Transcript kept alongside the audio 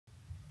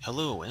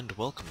Hello and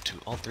welcome to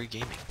All 3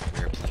 Gaming.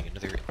 We are playing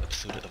another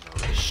episode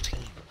of Rush Team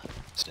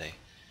today.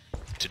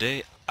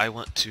 Today I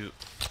want to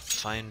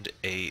find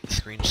a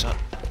screenshot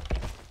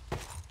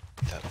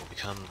that will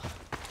become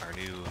our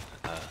new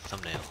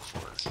thumbnail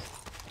for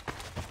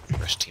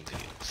Rush Team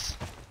videos.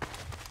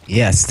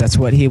 Yes, that's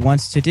what he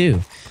wants to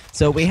do.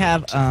 So we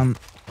have oh,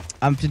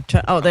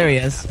 there he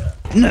is.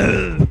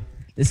 No,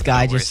 this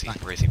guy just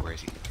Where is he? Where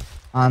is he?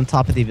 on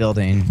top of the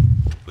building.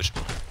 Which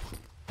building?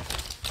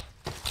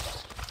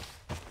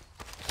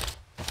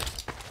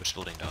 Which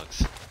building,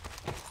 dogs?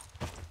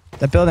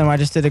 The building where I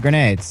just did the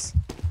grenades.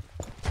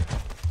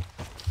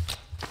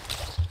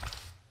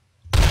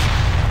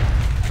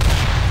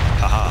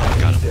 Haha,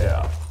 got him.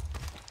 Yeah.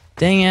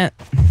 Dang it.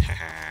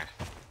 Haha.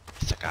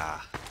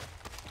 Sucker.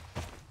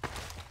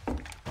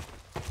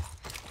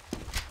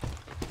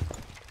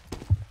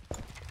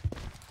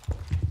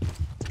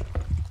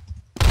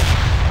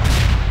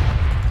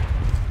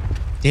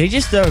 Did he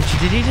just throw? Did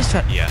he just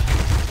try? Yeah.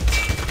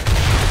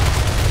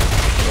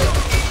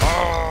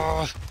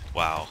 Oh,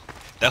 wow.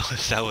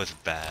 That was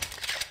bad.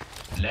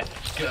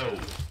 Let's go.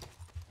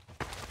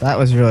 That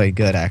was really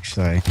good,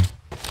 actually.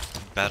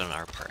 Bad on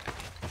our part. I mean.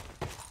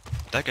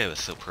 That guy was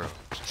so pro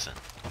just then.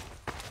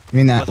 You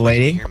mean that By the way,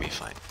 lady? Can you hear me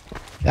fine?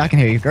 Yeah, I can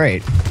hear you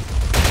great.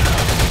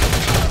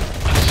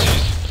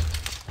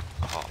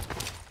 Oh,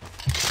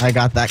 I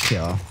got that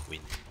kill. win.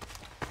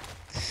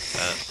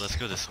 Let's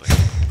go this way.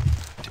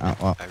 Oh,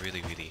 well. I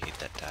really hate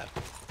that tab.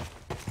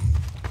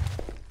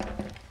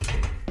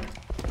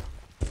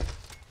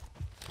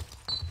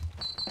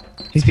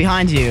 He's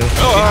behind you.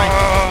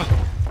 Oh!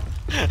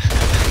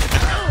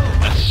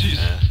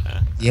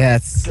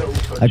 Yes.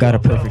 I got a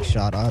perfect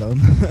shot on him.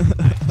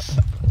 Nice.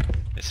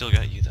 I still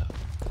got you though.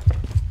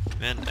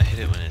 Man, I hit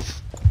it when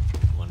it's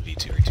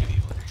 1v2 or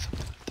 2v1 or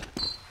something like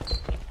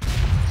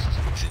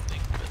that. Same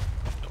thing, but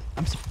no.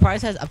 I'm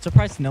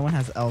surprised no one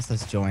else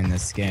has joined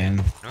this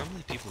game.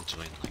 Normally people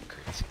join like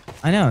crazy.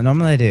 I know,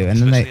 normally they do, and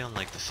Especially then they. on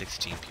like the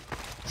 16 people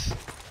ones.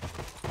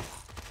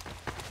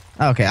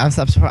 Okay, I'm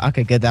surprised.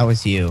 Okay, good, that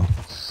was you.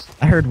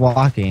 I heard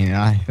walking, and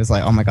I was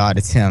like, oh my god,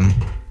 it's him.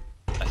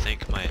 I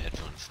think my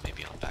headphones may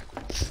be on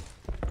backwards.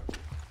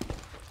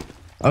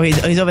 Oh,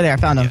 he's over there. I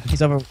found him. Yeah.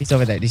 He's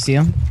over there. Do you see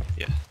him?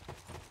 Yeah.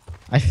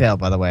 I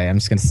failed, by the way. I'm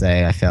just gonna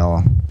say I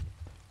fell.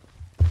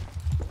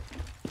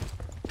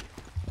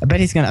 I bet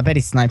he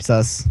snipes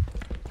us.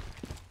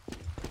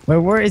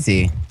 Where is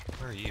he?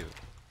 Where are you?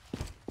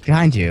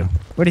 Behind you.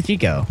 Where did you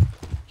go?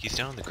 He's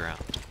down on the ground.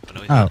 Oh,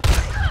 no, he's Oh. not.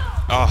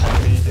 Oh,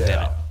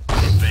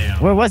 damn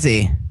it. Where was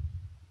he?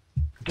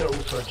 Go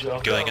for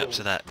Jocko. Going up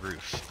to that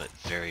roof, but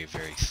very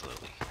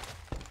slowly.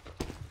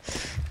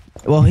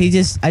 Well,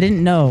 I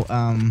didn't know.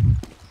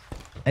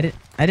 I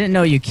didn't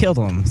know you killed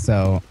him.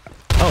 So.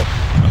 Oh.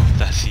 Oh,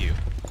 that's you.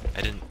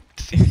 I didn't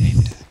see the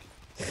name tag.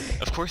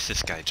 Of course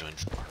this guy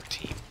joins our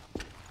team.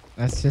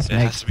 That's just It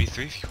make. has to be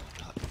 3 of you,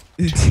 not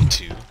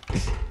 2v2.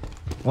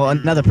 Well,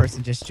 another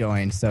person just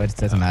joined, so it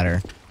doesn't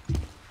matter.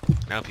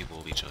 Now people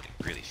will be joining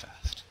really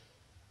fast.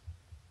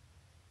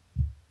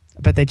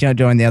 I bet they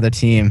joined the other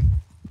team.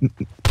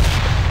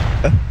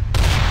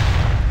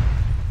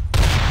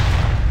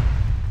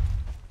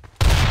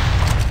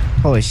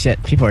 Holy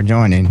shit, people are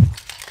joining.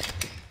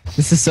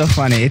 This is so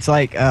funny. It's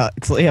like,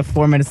 we have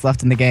 4 minutes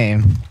left in the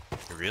game.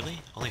 Really?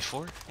 Only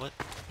 4? What?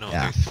 No,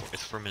 Yeah.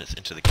 it's 4 minutes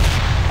into the game.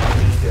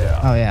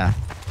 Yeah. Oh, yeah.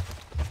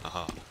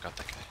 Oh, got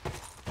that guy.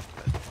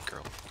 That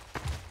girl.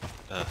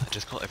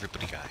 Just call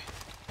everybody guy.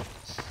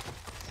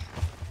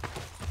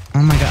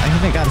 Oh my god, I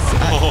haven't got a...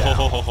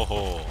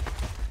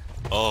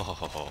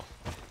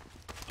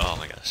 Oh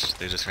my gosh.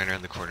 They just ran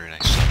around the corner and I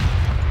shot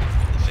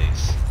them in the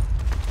face.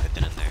 I've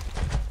been in there.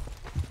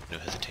 No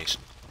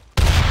hesitation.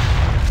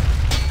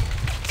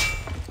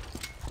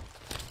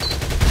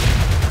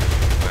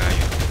 Where are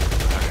you?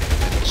 Alright,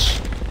 bitch.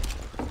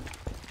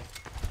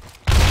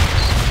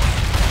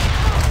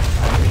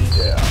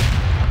 Yeah.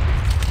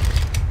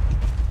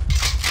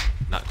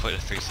 Not quite a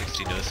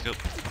 360 no-scope,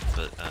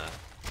 but,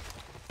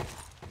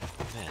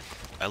 man,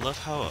 I love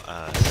how,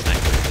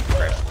 sniper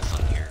rifles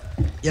on here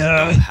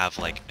don't have,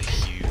 like, a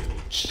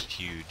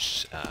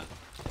huge,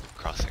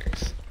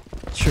 crosshairs.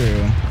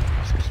 True.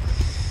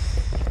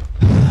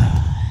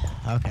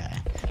 Okay.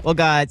 Well,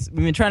 guys,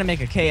 we've been trying to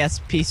make a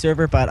KSP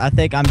server, but I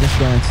think I'm just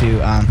going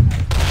to, I'm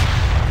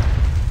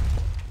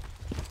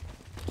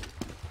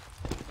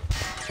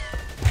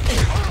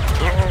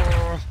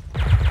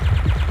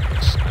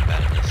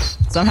bad at this.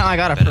 somehow I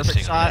got a Bad at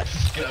perfect staying on shot.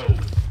 the Go.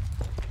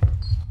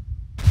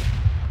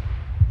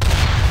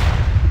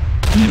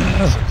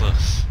 So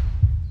close.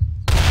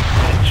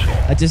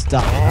 I just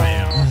died.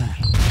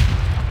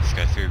 This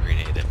guy threw a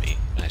grenade at me,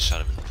 and I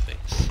shot him in the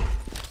face.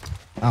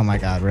 Oh my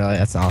god, really?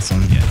 That's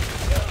awesome. Yeah.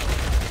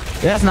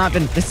 This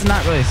is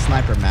not really a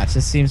sniper match.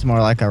 This seems more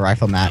like a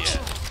rifle match.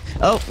 Yeah.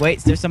 Oh, wait,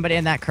 there's somebody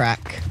in that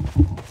crack.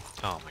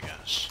 Oh my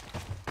gosh.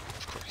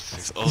 Of course,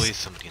 there's always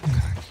somebody in the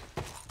crack.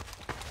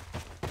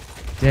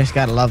 You just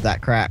gotta love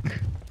that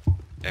crack.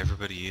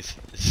 Everybody is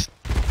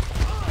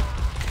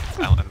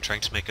I'm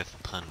trying to make a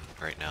pun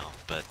right now,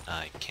 but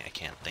I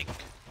can't think.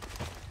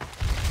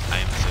 I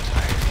am so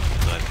tired,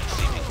 though I've been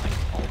sleeping like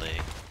all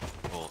day.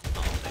 Well,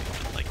 not all day,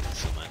 but like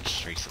so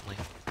much recently.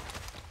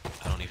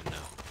 I don't even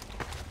know.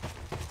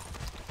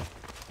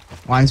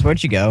 Wines,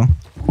 where'd you go? I'm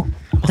I on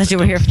thought the you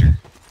were here. dumpster.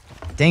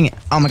 Dang it.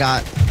 Oh my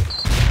god.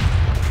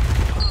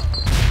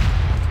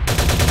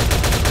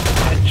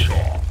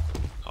 Headshot.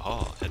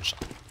 Oh,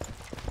 headshot.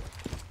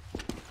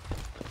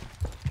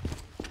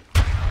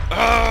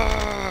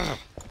 Ah!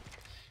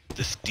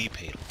 This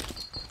D-Padel,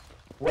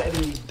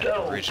 Ready, that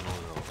go. original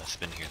girl that's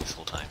been here this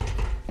whole time,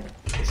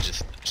 is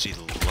just, she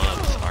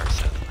loves our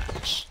side of the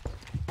match.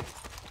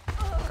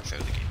 Our side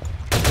of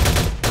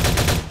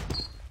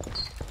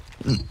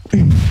the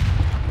game.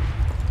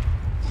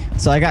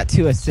 So I got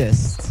 2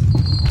 assists.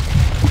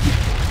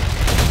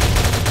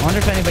 I wonder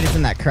if anybody's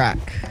in that crack.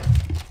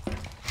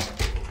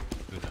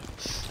 Who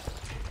knows?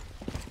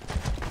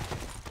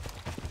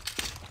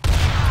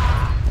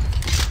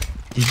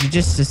 Did you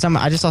just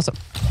I just saw some.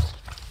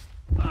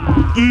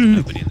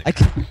 Nobody in the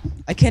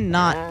I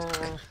cannot.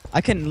 I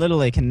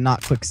literally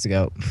cannot quick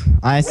scope.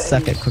 I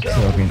suck at quick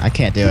scoping. I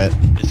can't do it.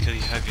 It's because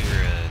you have your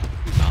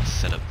mouse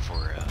set up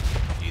for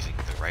using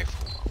the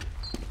rifle,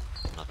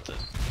 not the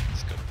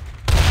scope.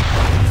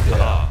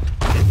 Yeah.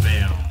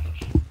 Advance.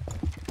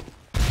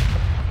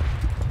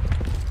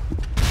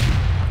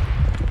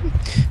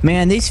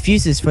 Man, these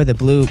fuses for the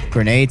blue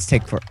grenades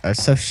are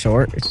so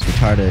short. It's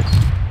retarded.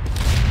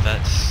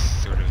 That's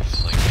sort of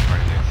like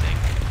part of their thing.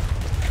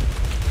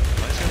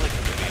 Why is there like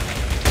nobody on the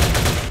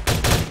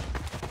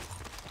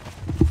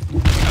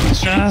I was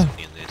shooting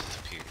somebody and they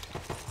disappeared.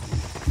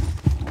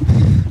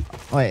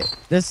 Wait,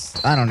 this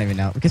I don't even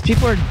know because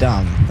people are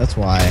dumb. That's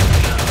why.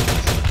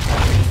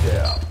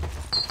 Yeah.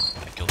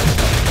 I killed this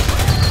guy.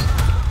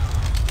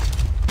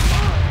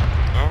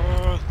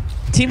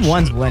 Team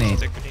 1's winning.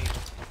 Their grenade.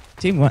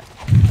 Team 1,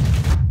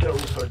 Go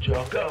for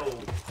Joe. Go.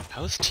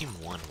 How is Team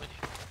 1 winning?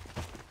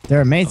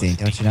 they're amazing,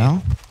 don't you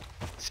know?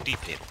 It's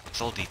D-Padel.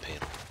 It's all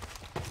D-Padel.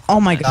 Oh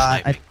my And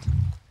god, sniping.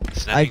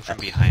 Sniping from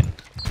behind.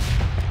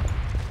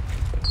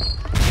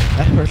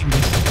 that person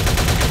just.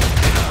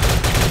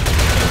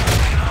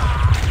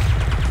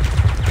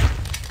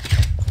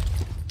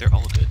 They're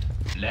all good.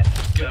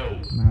 Let's go.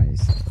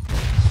 Nice.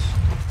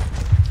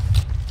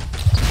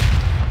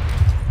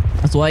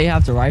 That's why you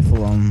have to rifle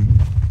them.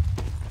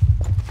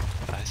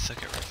 I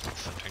suck at rifles,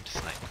 so I'm trying to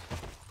snipe.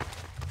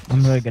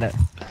 I'm really good at.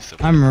 So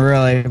I'm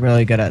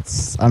really good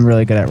at. I'm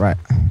really good at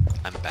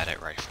I'm bad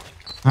at rifling.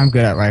 I'm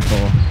good at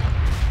rifle.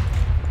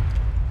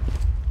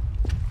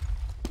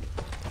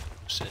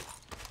 Oh, shit.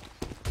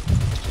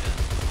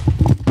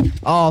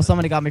 Oh,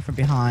 somebody got me from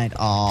behind.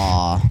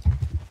 Aw.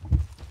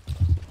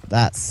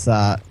 That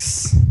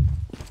sucks.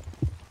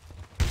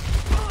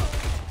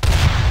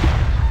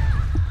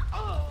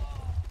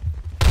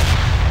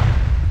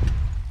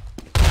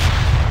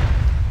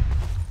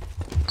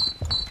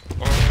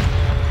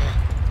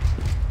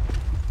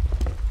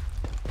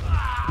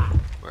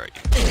 Where are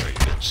you? Where are you,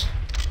 bitch?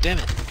 Damn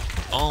it!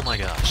 Oh my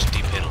gosh,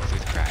 deep panel through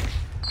the crack.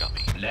 Got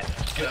me.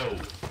 Let's go.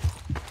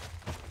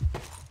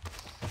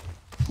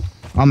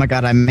 Oh my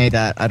god, I made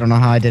that. I don't know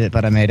how I did it,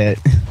 but I made it.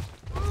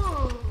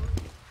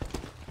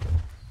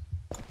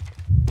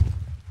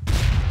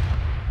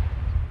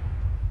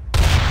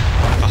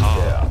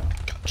 Haha.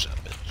 Gotcha,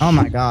 bitch. Oh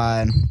my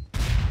god.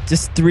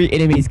 Just 3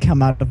 enemies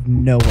come out of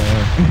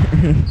nowhere.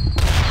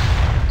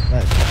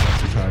 That's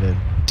retarded.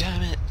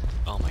 Damn it!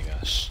 Oh my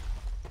gosh.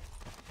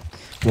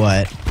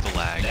 What? The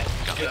lag Let's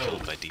got me go.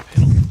 killed by deep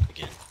panel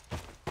again.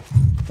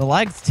 The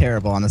lag's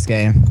terrible on this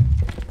game.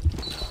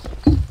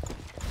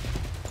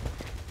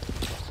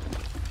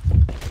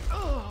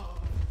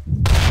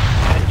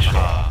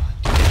 Ah.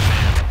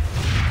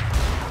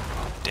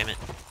 Damn it.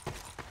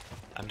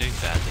 I'm doing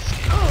bad this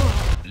game.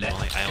 Let's I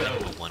only go.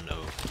 have a 1-0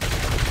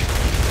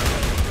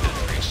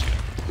 ratio.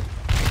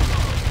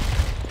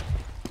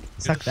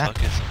 Who Suck the that.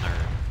 fuck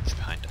is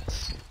behind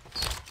us?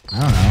 I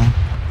don't know.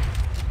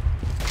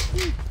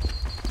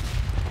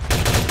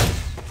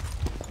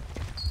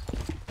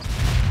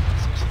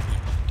 Seriously, who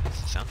behind us?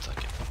 Sounds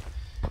like it.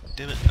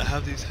 Damn it, I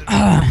have these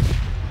headphones.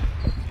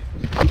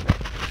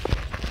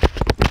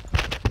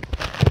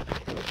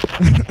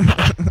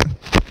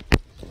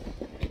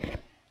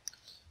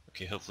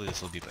 Okay, hopefully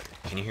this will be better.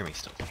 Can you hear me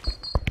still?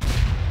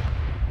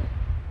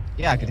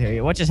 Yeah, I could hear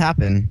you. What just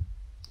happened?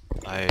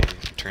 I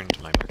turned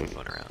my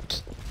microphone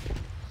around.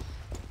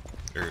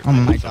 Oh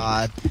my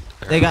god.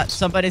 They got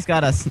somebody's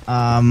got a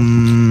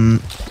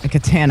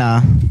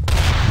katana.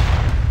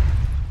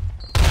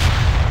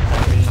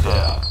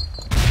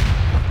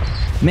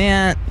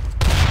 Man,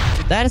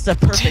 that is a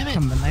perfect Damn it! These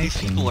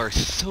combination. people are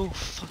so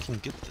fucking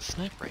good with the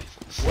sniper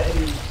rifles.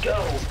 Ready,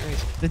 go. It's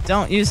crazy. They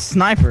don't use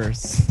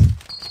snipers.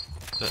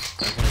 But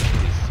I wanna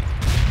kill these people.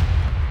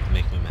 They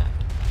make me mad.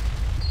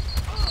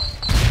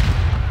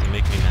 They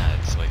make me mad,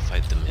 so I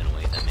fight them in a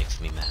way that makes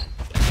me mad.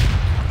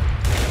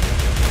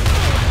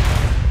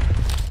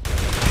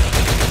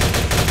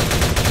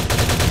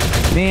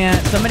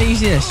 Man, somebody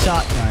using a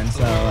shotgun,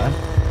 so.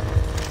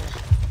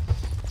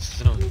 This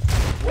is no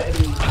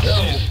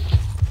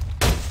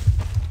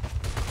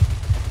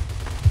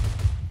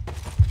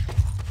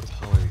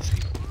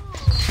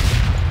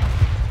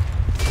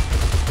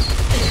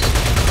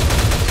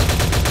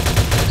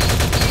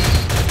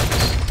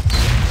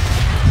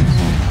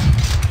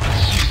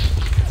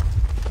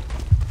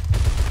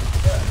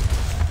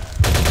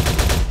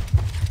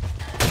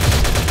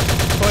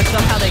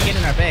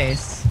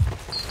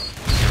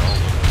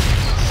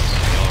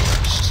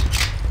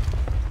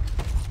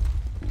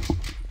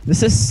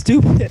This is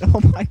stupid.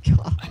 Oh my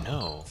god. I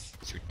know.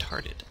 It's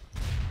retarded.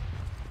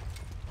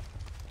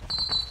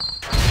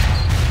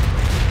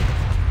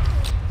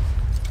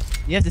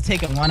 You have to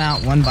take them one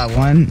out, one by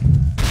one.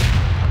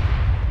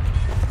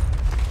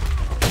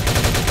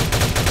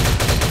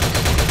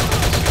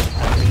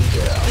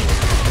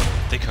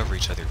 They cover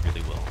each other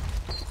really well.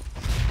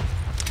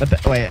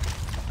 But wait.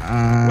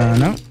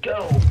 No.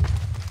 Go.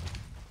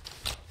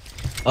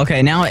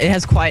 Okay, now it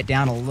has quiet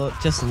down a little,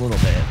 just a little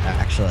bit,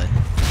 actually.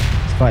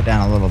 It's quiet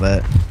down a little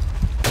bit.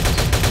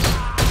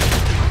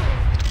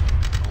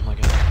 Oh my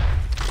god.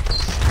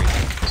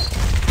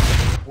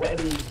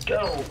 Ready,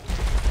 go.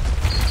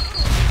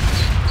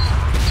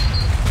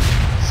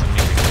 So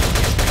many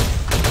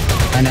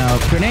grenades. I know,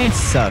 grenades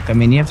suck. I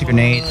mean, you have to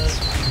grenade. Let's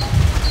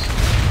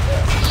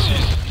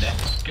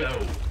go.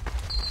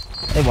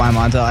 Hey,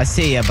 Wymonso, I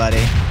see ya,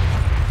 buddy.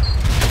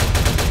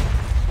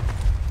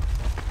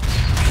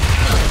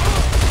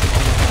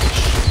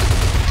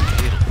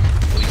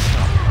 Will you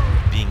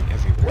stop being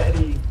everywhere?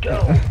 Ready,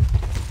 go.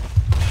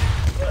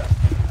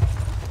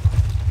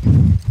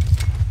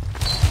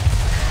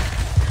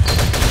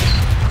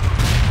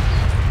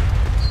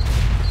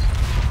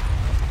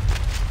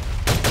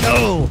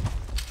 No!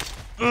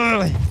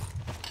 Ugh.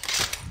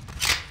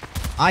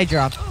 Eye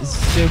drop is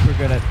super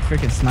good at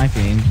freaking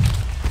sniping.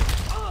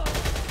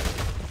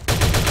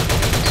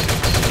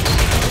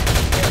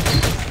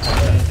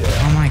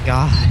 Oh my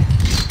god.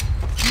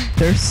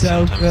 They're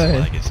so Sometimes good. the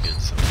lag is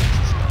good, sometimes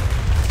it's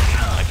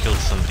bad. I killed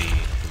somebody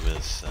who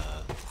was,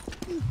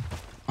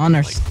 On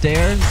our like-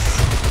 stairs?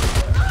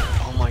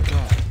 oh my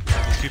god.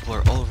 These people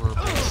are all over the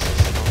place.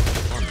 It's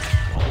not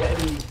fun.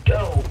 Ready,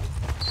 go.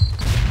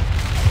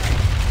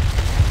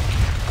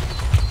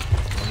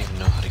 I don't even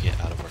know how to get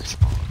out of where I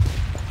spawn.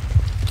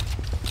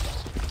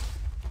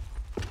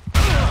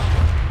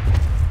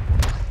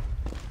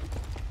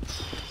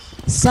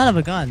 Son of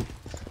a gun.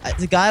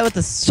 The guy with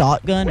the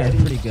shotgun is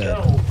pretty good.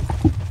 Go.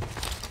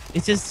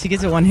 It's just, he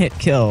gets a one-hit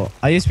kill.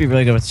 I used to be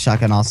really good with the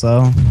shotgun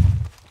also.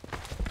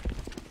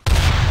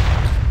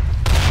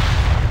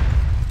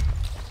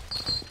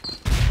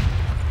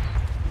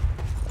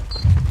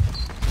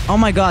 Oh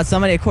my god,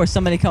 somebody, of course,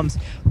 somebody comes,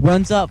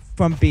 runs up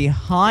from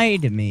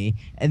behind me,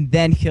 and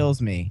then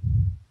kills me.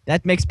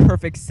 That makes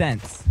perfect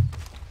sense.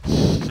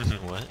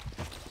 What?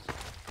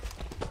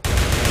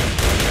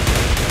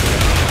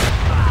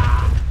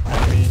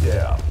 Me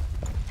down.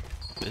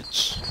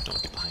 Bitch,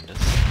 don't get behind us.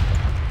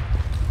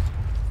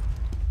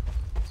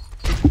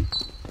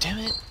 Damn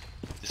it!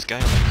 This guy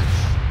on the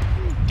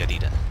roof.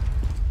 Gadita.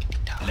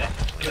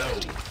 Let's go.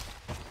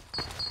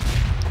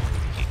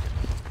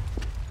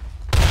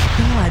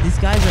 God, these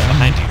guys are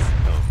Behind you.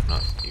 Oh,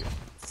 not you.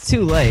 It's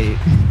too late.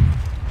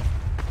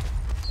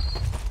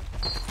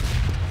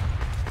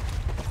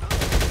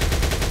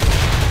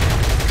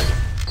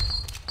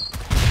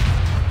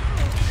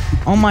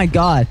 Oh my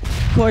god.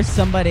 Of course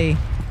somebody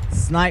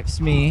snipes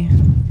me.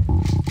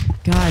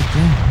 God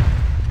damn.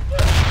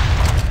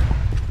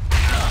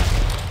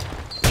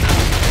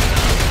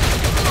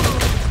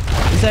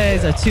 These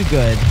guys are too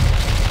good.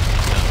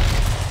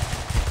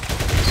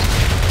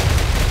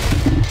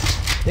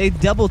 They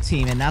double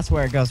team and that's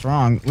where it goes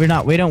wrong. We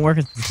don't work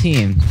as a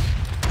team. But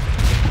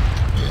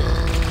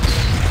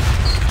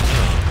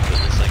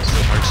it's like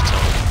so hard to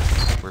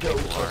tell where Go,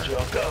 people are.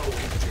 Joe, go.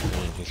 If you're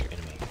going with your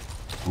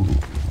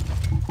enemy.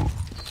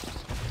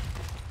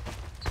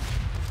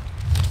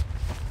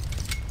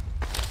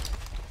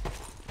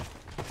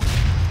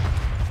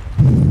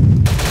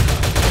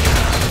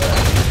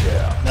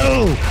 Yeah.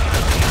 No!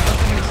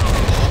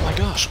 Oh my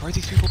gosh, why are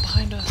these people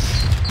behind us?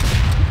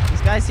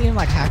 These guys seem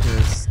like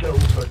hackers. Go,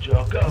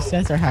 Joe, go. These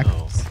guys are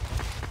hackers.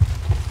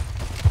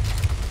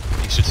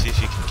 You should see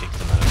if you can kick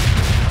them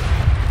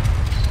out.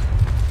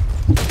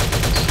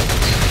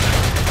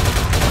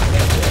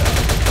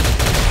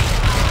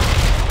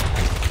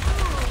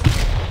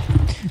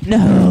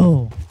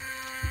 No!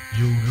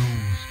 You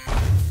lose.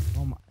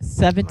 Oh my,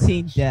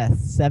 17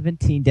 deaths.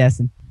 17 deaths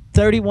and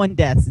 31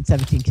 deaths and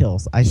 17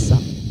 kills. I suck.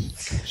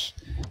 That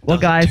Well, was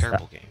a guys,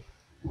 terrible game.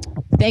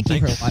 thank you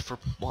Thanks for for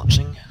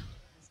watching.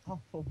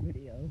 awful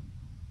video.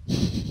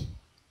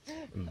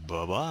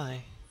 Bye bye.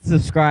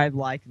 Subscribe,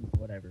 like, and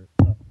whatever.